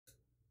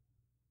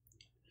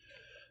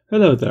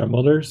Hello there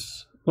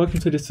modders, welcome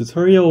to this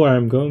tutorial where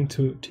I'm going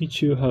to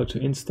teach you how to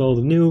install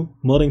the new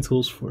modding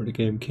tools for the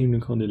game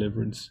Kingdome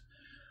Deliverance.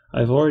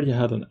 I've already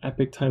had an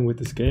epic time with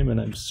this game and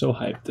I'm so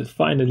hyped that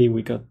finally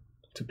we got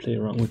to play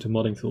around with the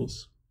modding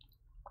tools.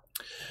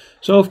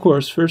 So of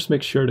course, first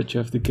make sure that you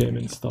have the game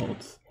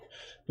installed.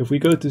 If we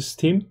go to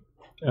Steam,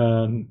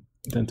 then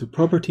to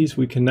Properties,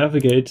 we can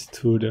navigate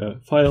to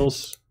the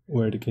files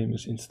where the game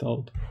is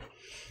installed.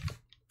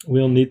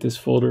 We'll need this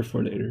folder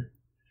for later.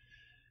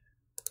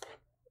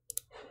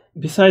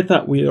 Beside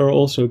that, we are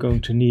also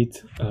going to need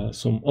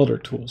some other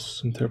tools,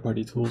 some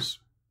third-party tools.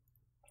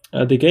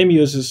 The game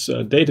uses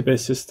a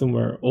database system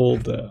where all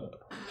the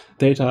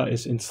data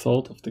is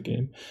installed of the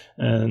game.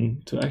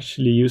 And to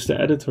actually use the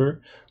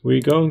editor,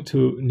 we're going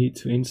to need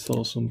to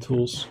install some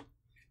tools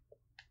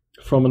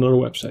from another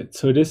website.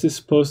 So this is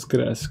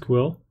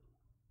PostgreSQL.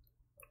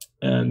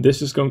 And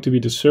this is going to be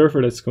the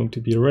server that's going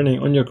to be running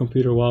on your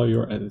computer while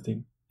you're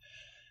editing.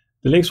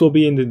 The links will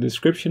be in the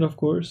description, of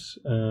course.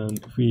 And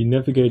if we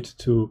navigate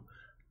to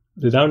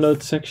the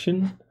download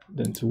section,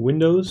 then to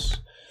Windows,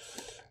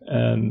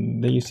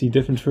 and then you see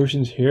different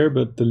versions here,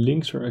 but the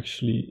links are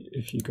actually,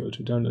 if you go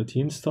to download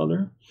the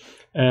installer,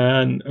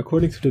 and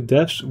according to the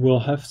devs,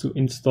 we'll have to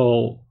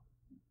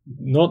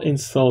not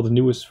install the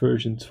newest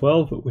version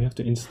 12, but we have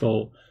to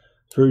install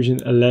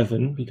version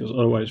 11, because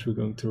otherwise we're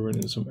going to run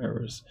into some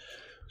errors.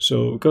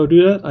 So go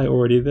do that. I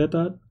already did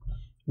that.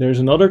 There's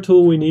another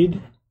tool we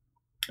need.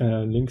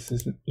 Link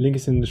is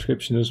in the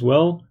description as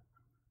well.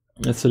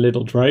 That's a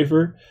little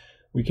driver.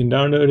 We can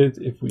download it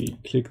if we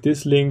click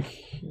this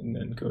link and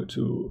then go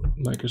to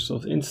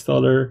Microsoft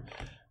Installer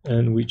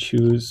and we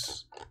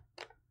choose,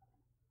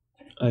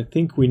 I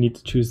think we need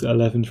to choose the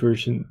 11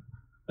 version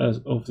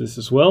of this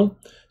as well.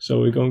 So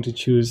we're going to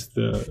choose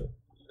the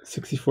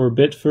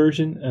 64-bit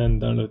version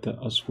and download that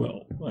as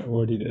well. I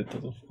already did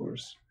that, of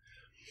course.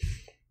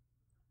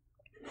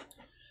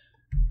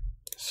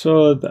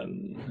 So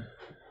then,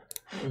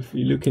 if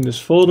we look in this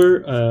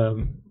folder,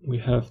 we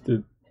have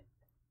the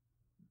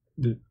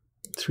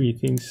three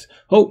things.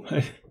 Oh,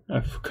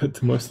 I forgot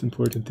the most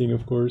important thing,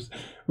 of course,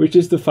 which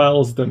is the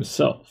files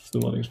themselves, the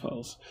modding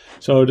files.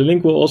 So the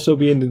link will also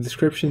be in the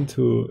description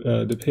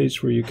to the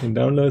page where you can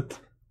download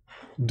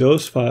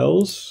those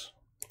files.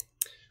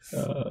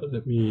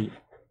 Let me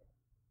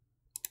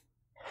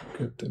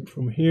grab them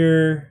from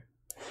here.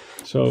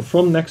 So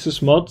from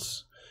Nexus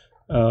Mods,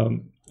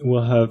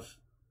 we'll have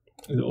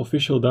the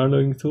official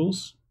downloading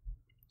tools.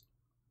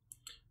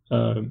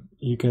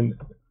 You can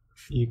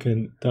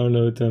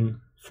download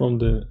them from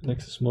the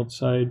Nexus Mod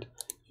side.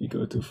 You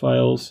go to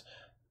Files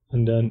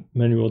and then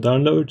Manual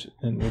Download,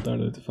 and we'll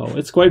download the file.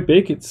 It's quite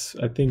big. It's,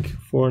 I think,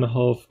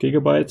 4.5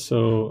 gigabytes.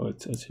 So it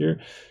says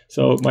here.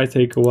 So it might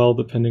take a while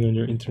depending on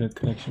your internet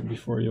connection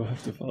before you'll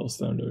have the files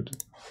downloaded.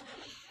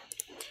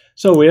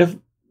 So we have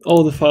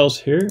all the files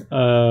here.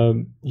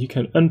 You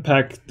can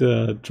unpack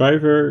the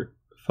driver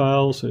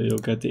file, so you'll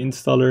get the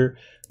installer.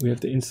 We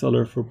have the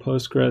installer for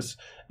Postgres,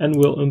 and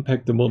we'll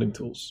unpack the modding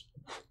tools.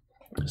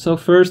 So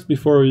first,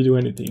 before we do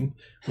anything,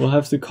 we'll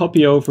have to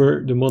copy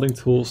over the modding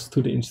tools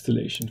to the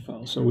installation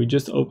file. So we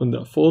just open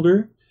the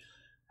folder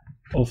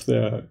of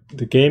the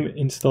game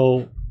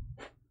install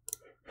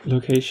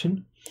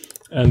location,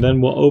 and then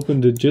we'll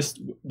open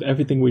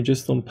everything we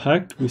just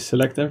unpacked. We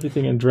select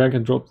everything and drag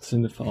and drop this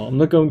in the file. I'm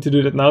not going to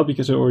do that now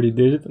because I already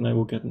did it, and I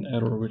will get an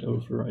error with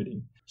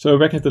overriding. So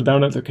back at the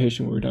download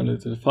location where we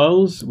downloaded the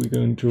files, we're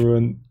going to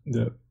run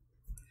the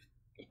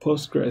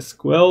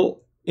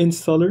PostgreSQL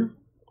installer.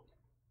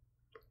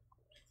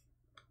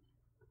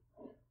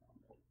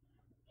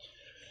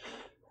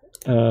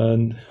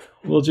 And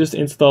we'll just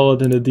install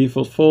it in the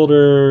default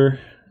folder,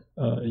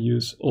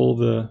 use all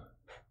the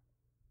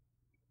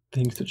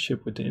things that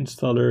ship with the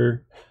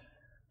installer.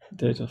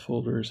 Data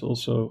folder is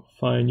also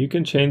fine. You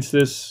can change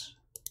this.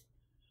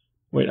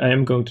 Wait, I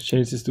am going to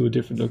change this to a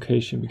different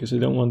location because I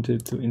don't want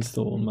it to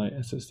install on my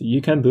SSD.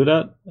 You can do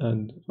that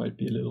and it might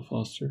be a little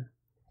faster.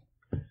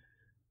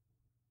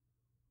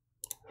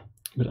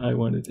 But I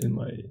want it in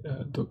my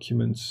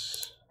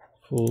documents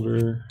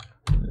folder.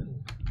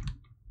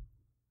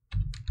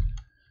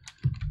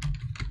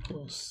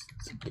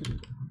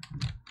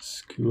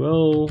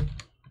 PostgreSQL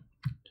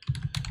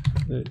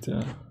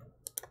data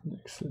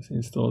Nexus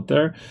installed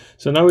there.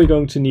 So now we're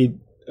going to need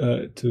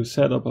to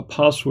set up a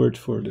password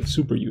for the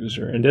super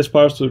user, and this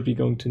password we're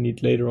going to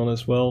need later on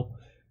as well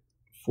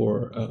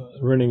for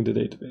running the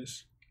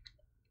database.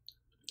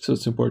 So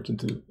it's important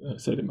to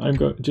set him. I'm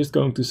just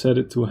going to set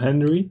it to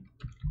Henry,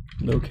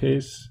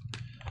 lowercase.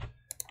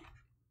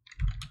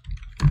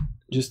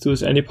 Just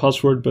use any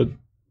password, but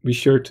be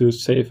sure to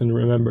save and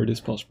remember this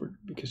password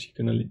because you're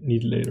gonna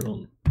need it later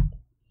on.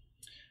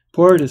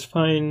 Port is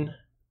fine.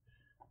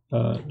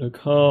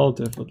 Locale,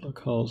 default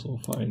locale is all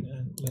fine,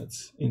 and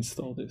let's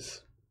install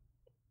this.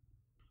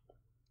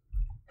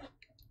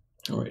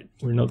 All right,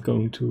 we're not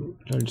going to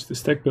launch the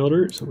stack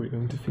builder, so we're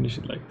going to finish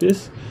it like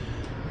this.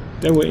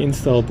 Then we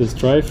install this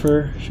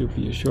driver. Should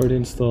be a short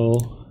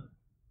install.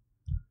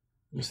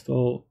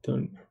 Install.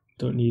 Don't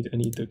need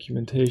any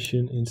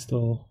documentation.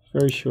 Install.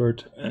 Very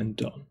short and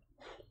done.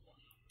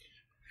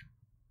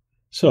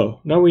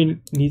 So now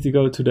we need to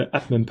go to the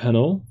admin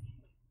panel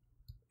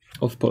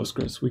of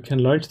Postgres. We can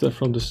launch that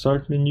from the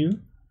start menu.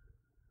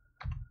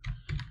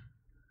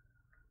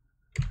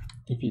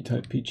 If you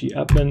type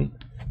pg-admin,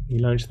 we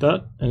launch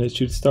that, and it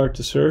should start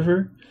the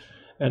server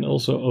and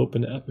also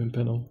open the admin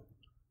panel.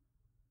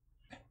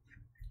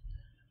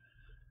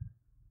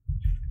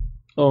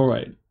 All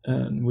right,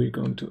 and we're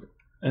going to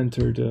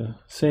enter the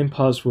same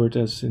password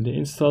as in the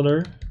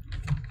installer.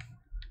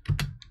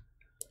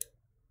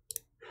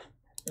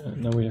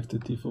 And now we have the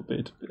default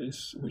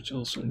database, which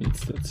also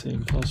needs that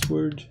same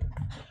password.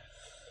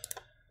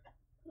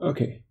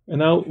 Okay, and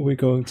now we're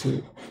going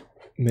to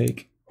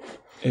make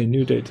a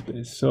new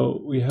database.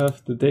 So we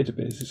have the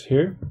databases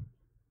here,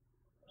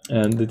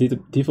 and the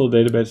default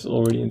database is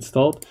already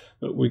installed,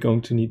 but we're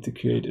going to need to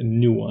create a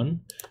new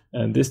one.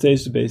 And this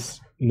database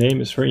name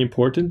is very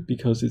important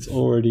because it's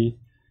already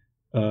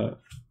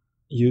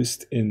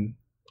used in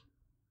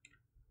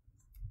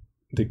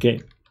the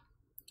game.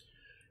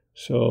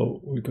 So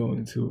we're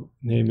going to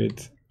name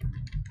it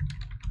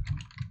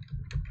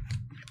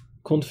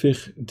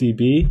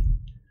ConfigDB,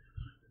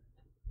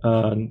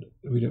 and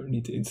we don't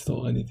need to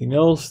install anything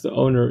else. The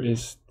owner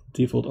is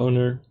default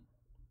owner.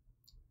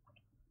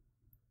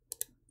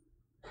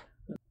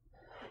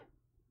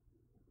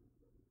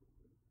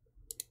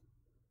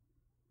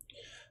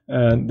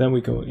 And then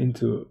we go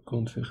into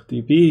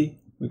ConfigDB,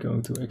 we go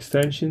into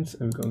extensions,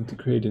 and we're going to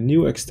create a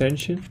new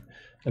extension.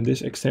 And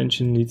this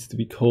extension needs to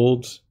be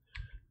called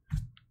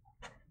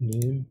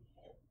name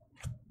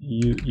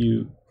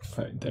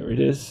right, there it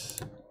is.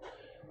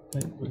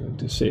 And we're going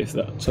to save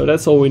that. So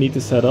that's all we need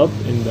to set up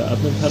in the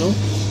admin panel.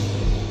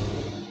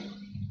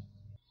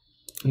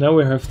 Now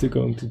we have to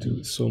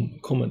do some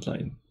command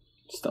line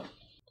stuff.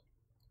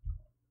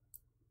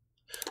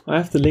 I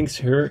have the links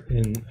here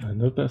in a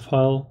notepad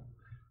file,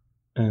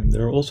 and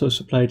they're also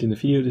supplied in the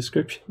video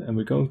description, and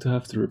we're going to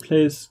have to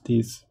replace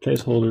these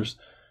placeholders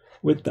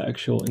with the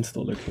actual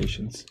install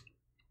locations.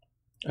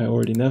 I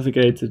already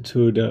navigated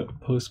to the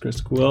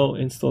PostgreSQL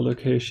install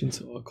location,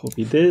 so I'll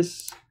copy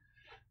this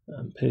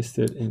and paste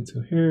it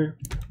into here.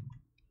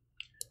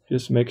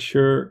 Just make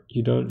sure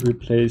you don't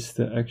replace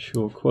the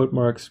actual quote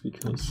marks,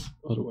 because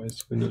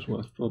otherwise Windows will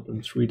have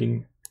problems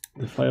reading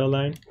the file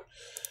line.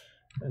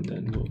 And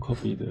then we'll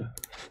copy the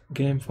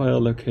game file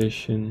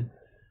location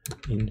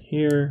in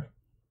here.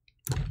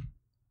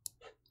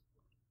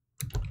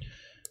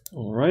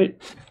 All right,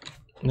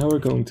 now we're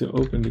going to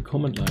open the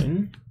command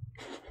line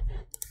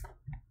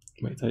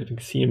by typing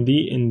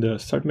cmd in the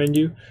start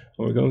menu, and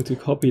we're going to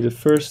copy the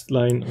first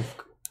line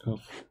of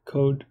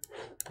code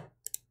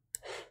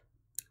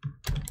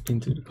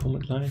into the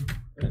command line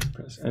and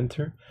press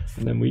enter,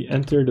 and then we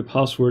enter the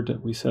password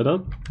that we set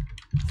up.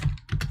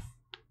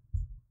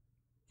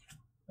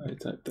 I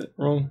typed that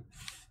wrong.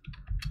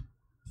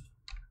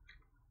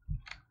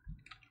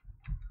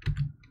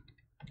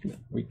 There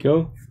we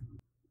go.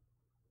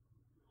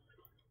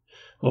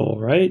 All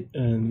right,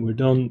 and we're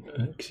done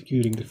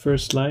executing the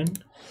first line.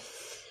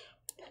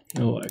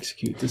 Now we'll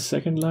execute the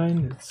second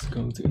line. It's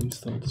going to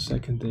install the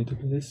second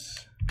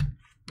database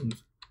and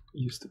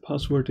use the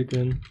password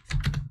again.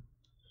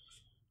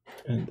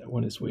 And that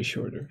one is way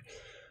shorter.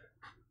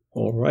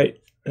 All right,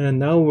 and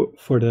now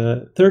for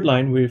the third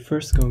line, we're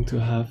first going to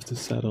have to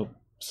set up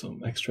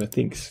some extra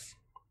things.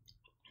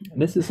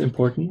 And this is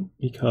important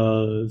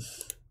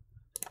because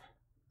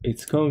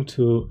it's going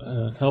to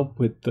help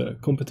with the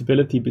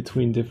compatibility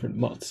between different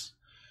mods.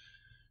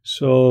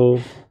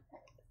 So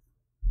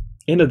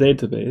in a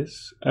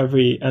database,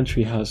 every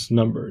entry has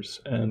numbers,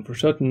 and for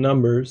certain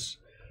numbers,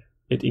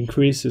 it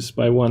increases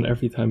by 1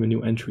 every time a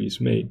new entry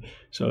is made.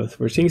 So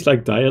for things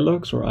like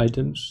dialogues or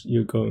items,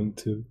 you're going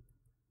to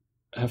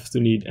have to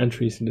need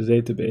entries in the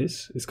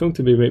database. It's going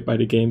to be made by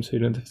the game, so you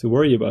don't have to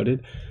worry about it.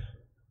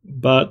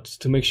 But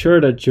to make sure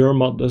that your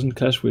mod doesn't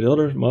clash with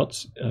other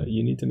mods,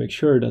 you need to make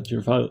sure that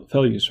your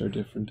values are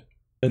different.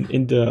 And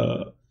in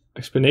the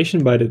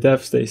explanation by the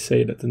devs, they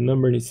say that the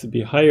number needs to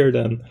be higher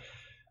than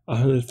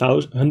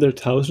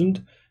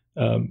 100,000,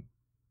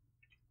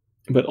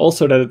 but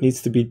also that it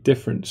needs to be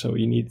different. So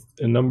you need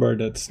a number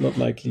that's not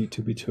likely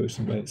to be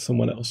chosen by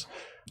someone else.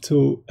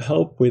 To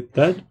help with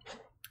that,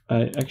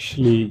 I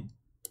actually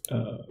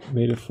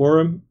made a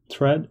forum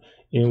thread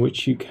in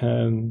which you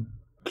can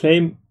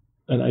claim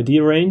an ID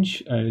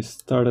range. I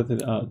started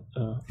it at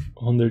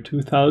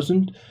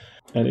 102,000,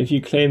 and if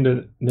you claim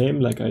the name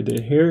like I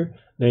did here,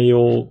 then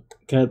you'll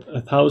get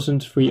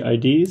 1,000 free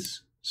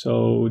IDs.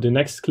 So the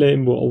next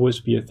claim will always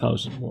be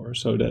 1,000 more,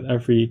 so that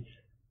every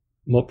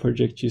mod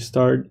project you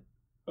start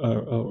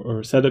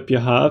or setup you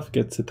have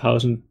gets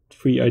 1,000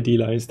 free ID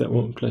lines that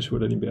won't clash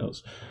with anybody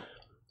else.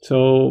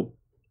 So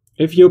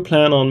if you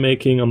plan on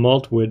making a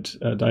mod with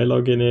a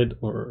dialogue in it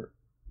or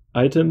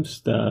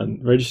items,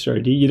 then register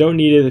ID. You don't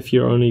need it if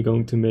you're only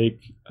going to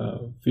make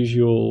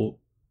visual,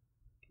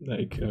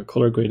 like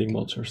color grading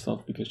mods or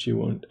stuff, because you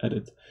won't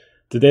edit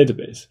the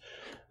database.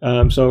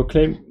 So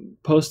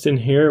post in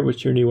here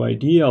with your new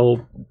ID.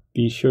 I'll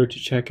be sure to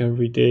check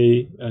every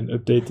day and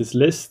update this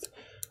list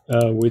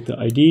with the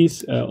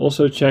IDs.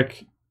 Also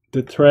check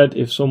the thread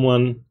if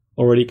someone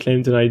already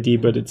claimed an ID,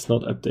 but it's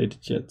not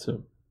updated yet.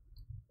 So,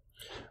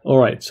 all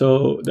right,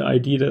 so the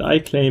ID that I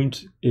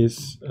claimed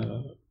is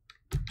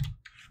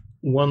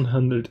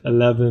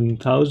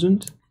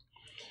 111,000.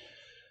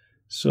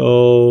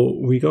 So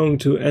we're going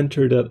to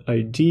enter that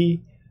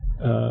ID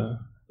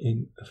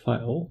in a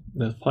file.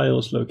 That file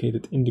is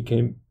located in the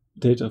game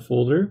data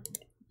folder,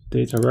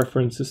 data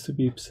references to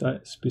be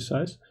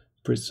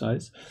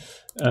precise.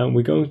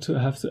 We're going to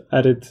have to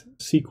edit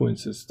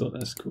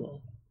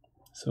sequences.sql.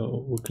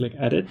 So we'll click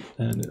edit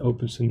and it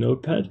opens a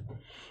notepad,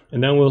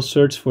 and then we'll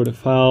search for the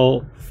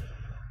file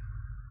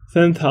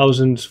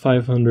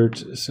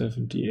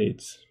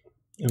 10,578,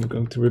 and we're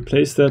going to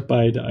replace that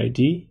by the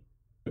ID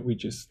that we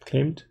just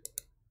claimed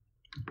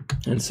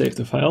and save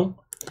the file.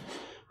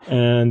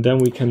 And then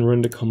we can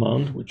run the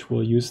command which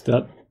will use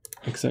that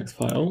exact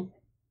file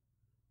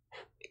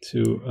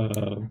to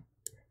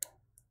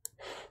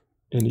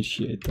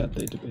initiate that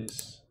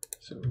database.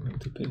 So we're going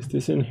to paste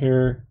this in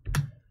here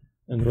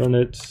and run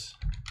it,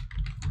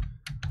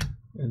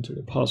 enter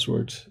the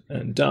password,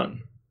 and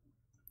done.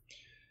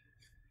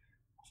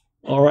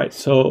 All right,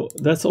 so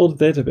that's all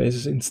the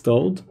databases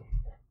installed.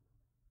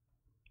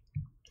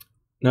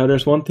 Now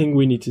there's one thing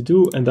we need to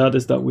do, and that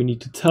is that we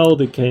need to tell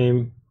the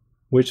game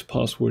which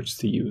passwords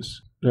to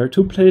use. There are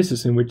two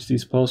places in which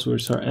these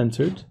passwords are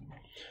entered.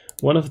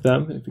 One of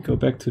them, if we go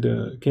back to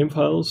the game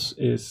files,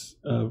 is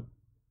a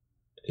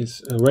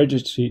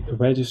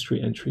registry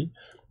entry.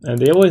 And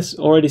they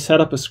already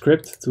set up a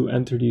script to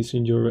enter these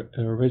in your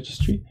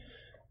registry,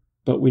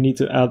 but we need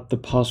to add the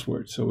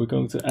password. So we're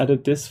going to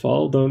edit this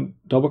file. Don't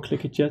double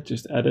click it yet,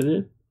 just edit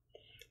it.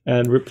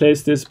 And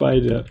replace this by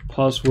the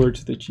password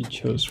that you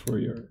chose for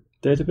your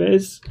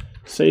database.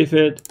 Save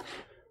it,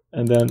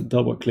 and then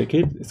double click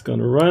it. It's going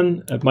to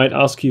run. It might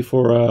ask you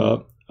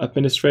for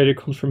administrator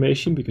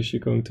confirmation because you're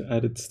going to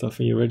edit stuff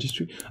in your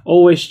registry.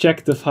 Always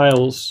check the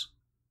files.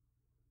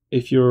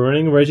 If you're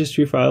running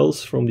registry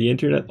files from the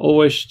internet,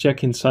 always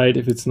check inside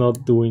if it's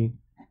not doing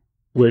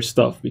weird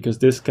stuff, because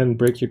this can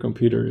break your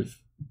computer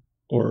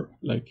or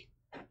like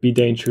be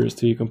dangerous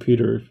to your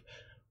computer if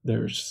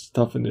there's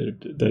stuff in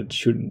it that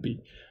shouldn't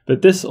be.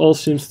 But this all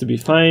seems to be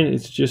fine.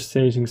 It's just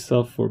changing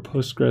stuff for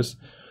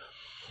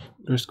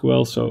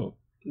PostgreSQL. So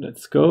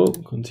let's go,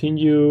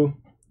 continue.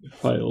 The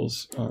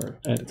files are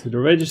added to the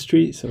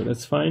registry, so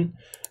that's fine.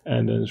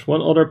 And then there's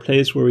one other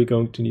place where we're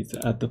going to need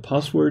to add the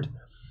password.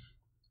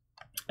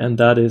 And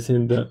that is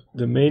in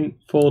the main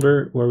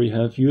folder where we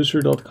have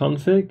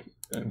user.config.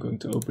 I'm going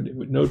to open it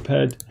with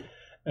Notepad.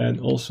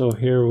 And also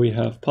here we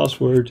have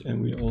password,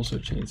 and we also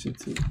change it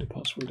to the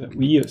password that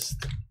we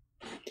used.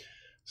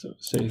 So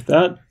save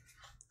that.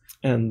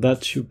 And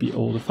that should be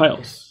all the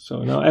files.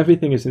 So now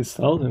everything is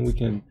installed and we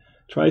can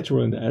try to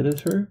run the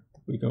editor.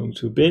 We're going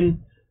to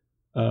bin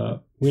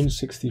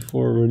win64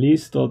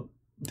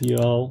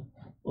 release.dl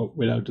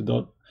without the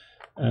dot,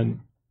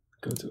 and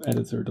go to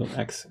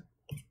editor.exe.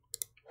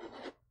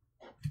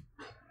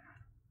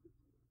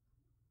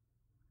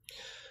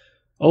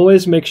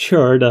 Always make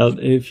sure that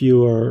if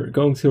you are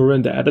going to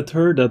run the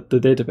editor, that the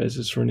database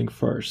is running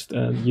first.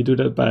 And you do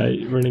that by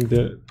running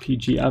the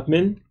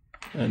pg-admin,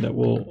 and that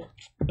will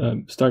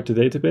start the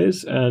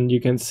database. And you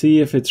can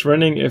see if it's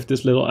running if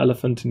this little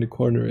elephant in the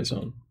corner is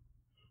on.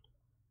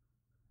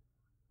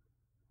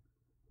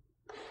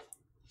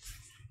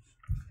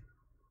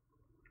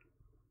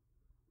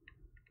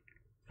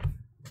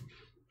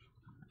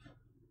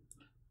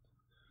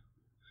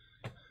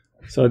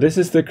 So this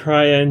is the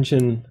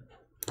CryEngine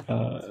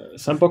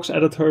sandbox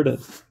editor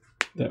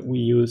that we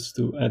use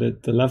to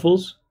edit the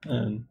levels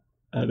and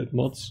edit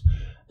mods.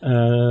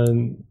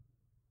 And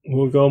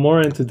we'll go more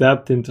into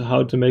depth into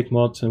how to make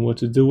mods and what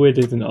to do with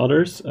it in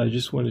others. I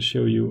just want to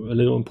show you a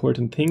little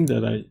important thing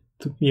that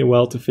took me a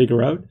while to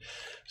figure out.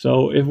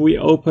 So if we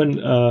open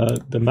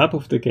the map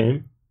of the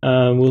game,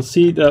 we'll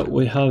see that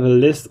we have a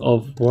list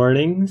of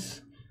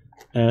warnings,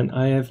 and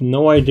I have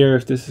no idea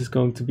if this is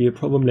going to be a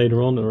problem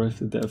later on or if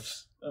the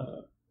devs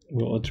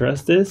will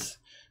address this.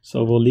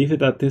 So we'll leave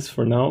it at this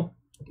for now.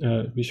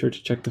 Be sure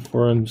to check the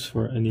forums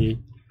for any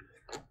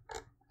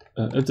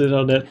update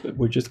on that, but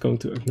we're just going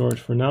to ignore it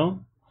for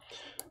now.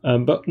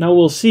 But now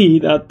we'll see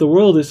that the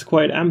world is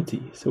quite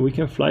empty. So we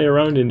can fly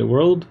around in the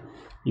world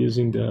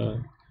using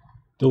the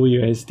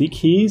WASD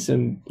keys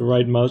and the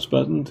right mouse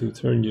button to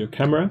turn your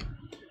camera.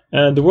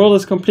 And the world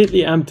is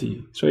completely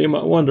empty. So you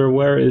might wonder,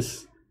 where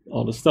is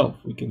all the stuff?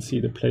 We can see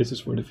the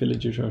places where the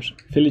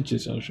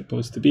villages are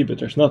supposed to be, but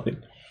there's nothing.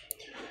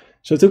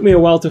 So it took me a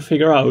while to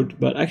figure out,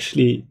 but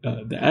actually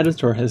the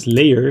editor has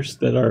layers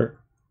that are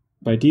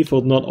by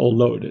default not all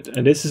loaded.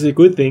 And this is a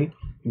good thing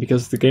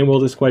because the game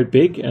world is quite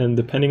big, and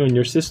depending on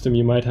your system,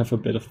 you might have a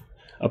bit of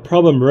a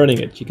problem running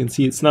it. You can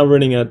see it's now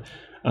running at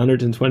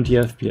 120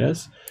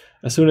 FPS.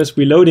 As soon as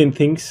we load in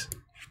things,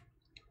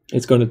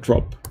 it's going to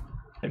drop.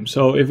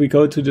 So if we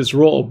go to this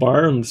roll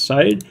bar on the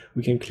side,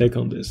 we can click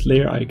on this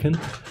layer icon,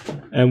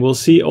 and we'll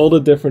see all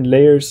the different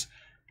layers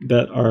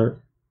that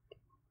are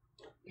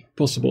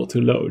possible to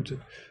load.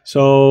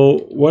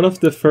 So one of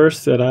the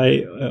first that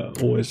I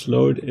always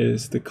load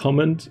is the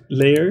comment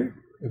layer.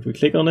 If we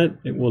click on it,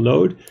 it will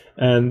load,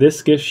 and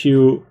this gives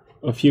you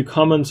a few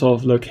comments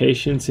of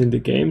locations in the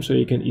game, so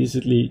you can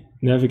easily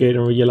navigate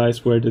and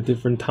realize where the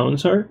different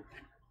towns are.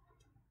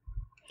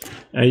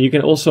 And you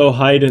can also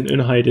hide and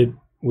unhide it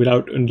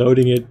without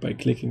unloading it by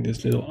clicking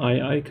this little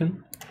eye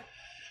icon.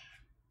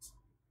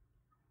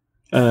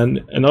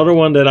 And another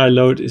one that I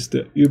load is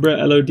the Uber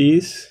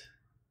LODs.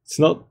 It's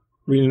not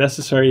really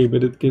necessary,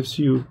 but it gives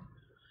you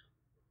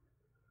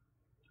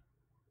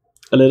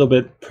a little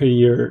bit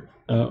prettier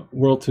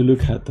world to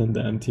look at than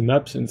the empty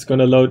maps, and it's going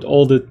to load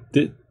all the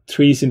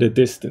trees in the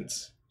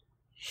distance.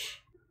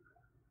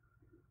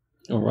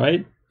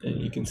 Alright,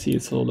 and you can see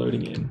it's all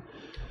loading in.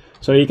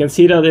 So you can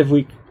see that if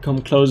we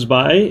come close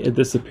by, it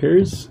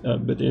disappears,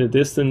 but in the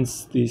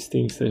distance, these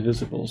things stay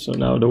visible. So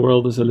now the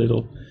world is a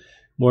little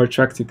more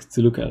attractive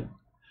to look at.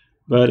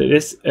 But it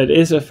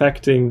is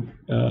affecting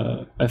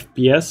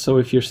FPS, so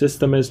if your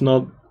system is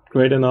not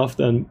great enough,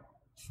 then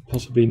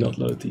possibly not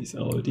load these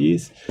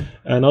LODs.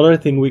 Another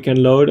thing we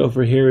can load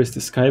over here is the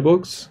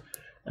skybox,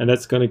 and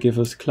that's going to give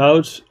us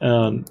clouds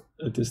and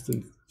a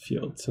distant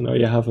field. So now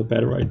you have a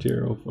better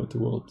idea of what the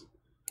world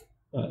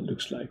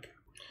looks like.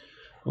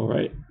 All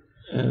right,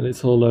 and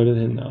it's all loaded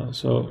in now.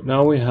 So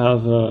now we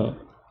have a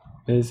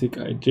basic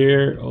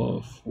idea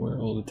of where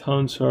all the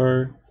towns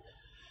are.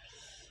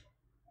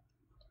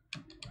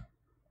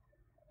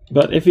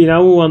 But if we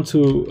now want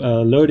to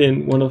load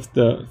in one of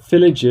the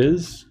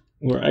villages,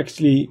 we're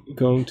actually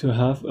going to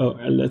have,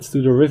 let's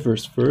do the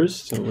rivers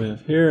first. So we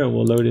have here, and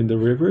we'll load in the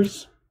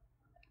rivers.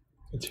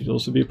 It should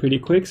also be pretty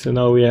quick. So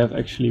now we have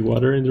actually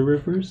water in the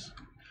rivers.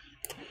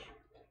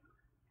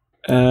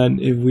 And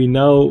if we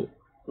now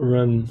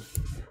run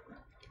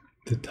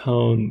the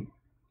town,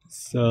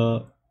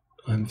 so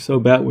I'm so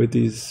bad with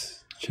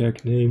these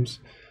Czech names.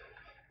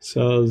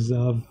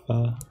 Sazava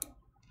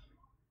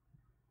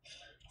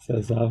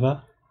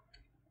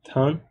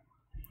town.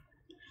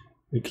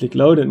 We click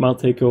load. It might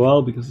take a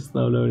while because it's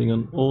now loading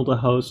on all the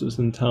houses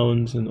and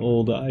towns and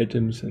all the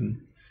items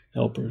and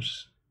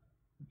helpers.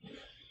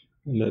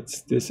 And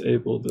let's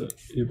disable the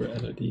Uber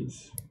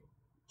LODs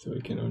so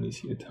we can only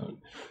see the town.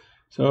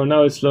 So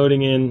now it's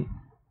loading in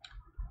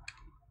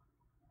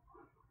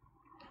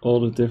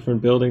all the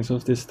different buildings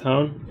of this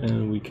town,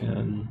 and we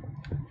can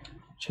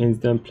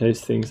change them,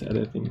 place things,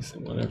 edit things,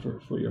 and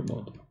whatever for your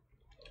mod.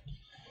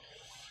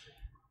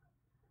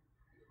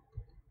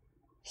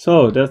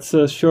 So that's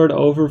a short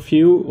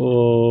overview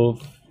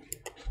of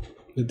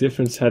the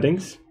different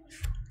settings,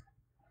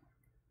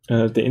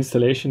 the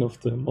installation of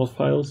the mod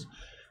files.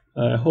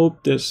 I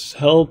hope this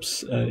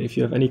helps. If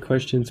you have any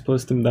questions,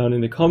 post them down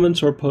in the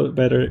comments, or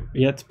better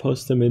yet,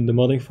 post them in the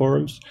modding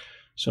forums,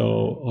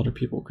 so other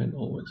people can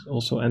always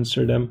also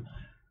answer them.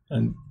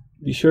 And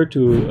be sure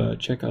to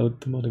check out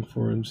the modding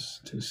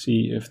forums to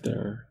see if there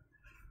are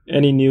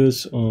any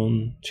news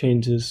on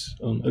changes,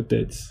 on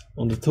updates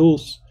on the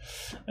tools.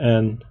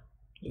 And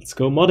let's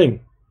go modding.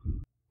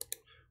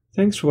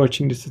 Thanks for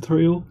watching this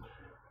tutorial.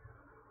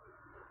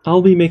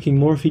 I'll be making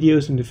more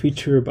videos in the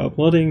future about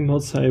modding,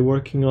 mods I'm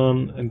working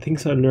on, and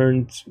things I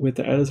learned with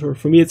the editor.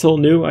 For me, it's all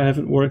new. I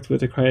haven't worked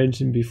with a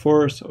CryEngine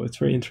before, so it's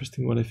very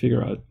interesting what I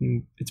figure out.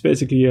 And it's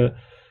basically a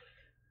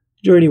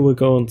journey we'll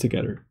go on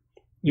together.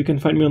 You can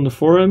find me on the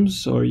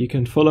forums, or you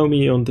can follow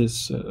me on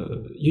this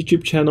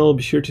YouTube channel.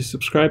 Be sure to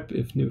subscribe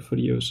if new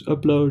videos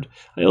upload.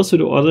 I also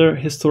do other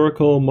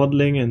historical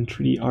modeling and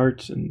 3D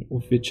art, and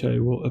of which I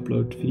will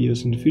upload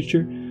videos in the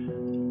future.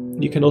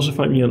 You can also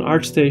find me on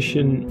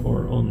ArtStation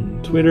or on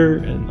Twitter,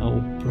 and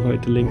I'll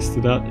provide the links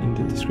to that in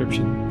the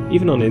description.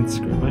 Even on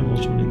Instagram. I'm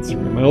also on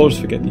Instagram. I always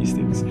forget these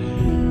things.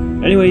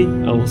 Anyway,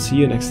 I will see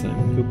you next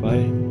time.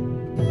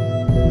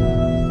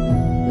 Goodbye.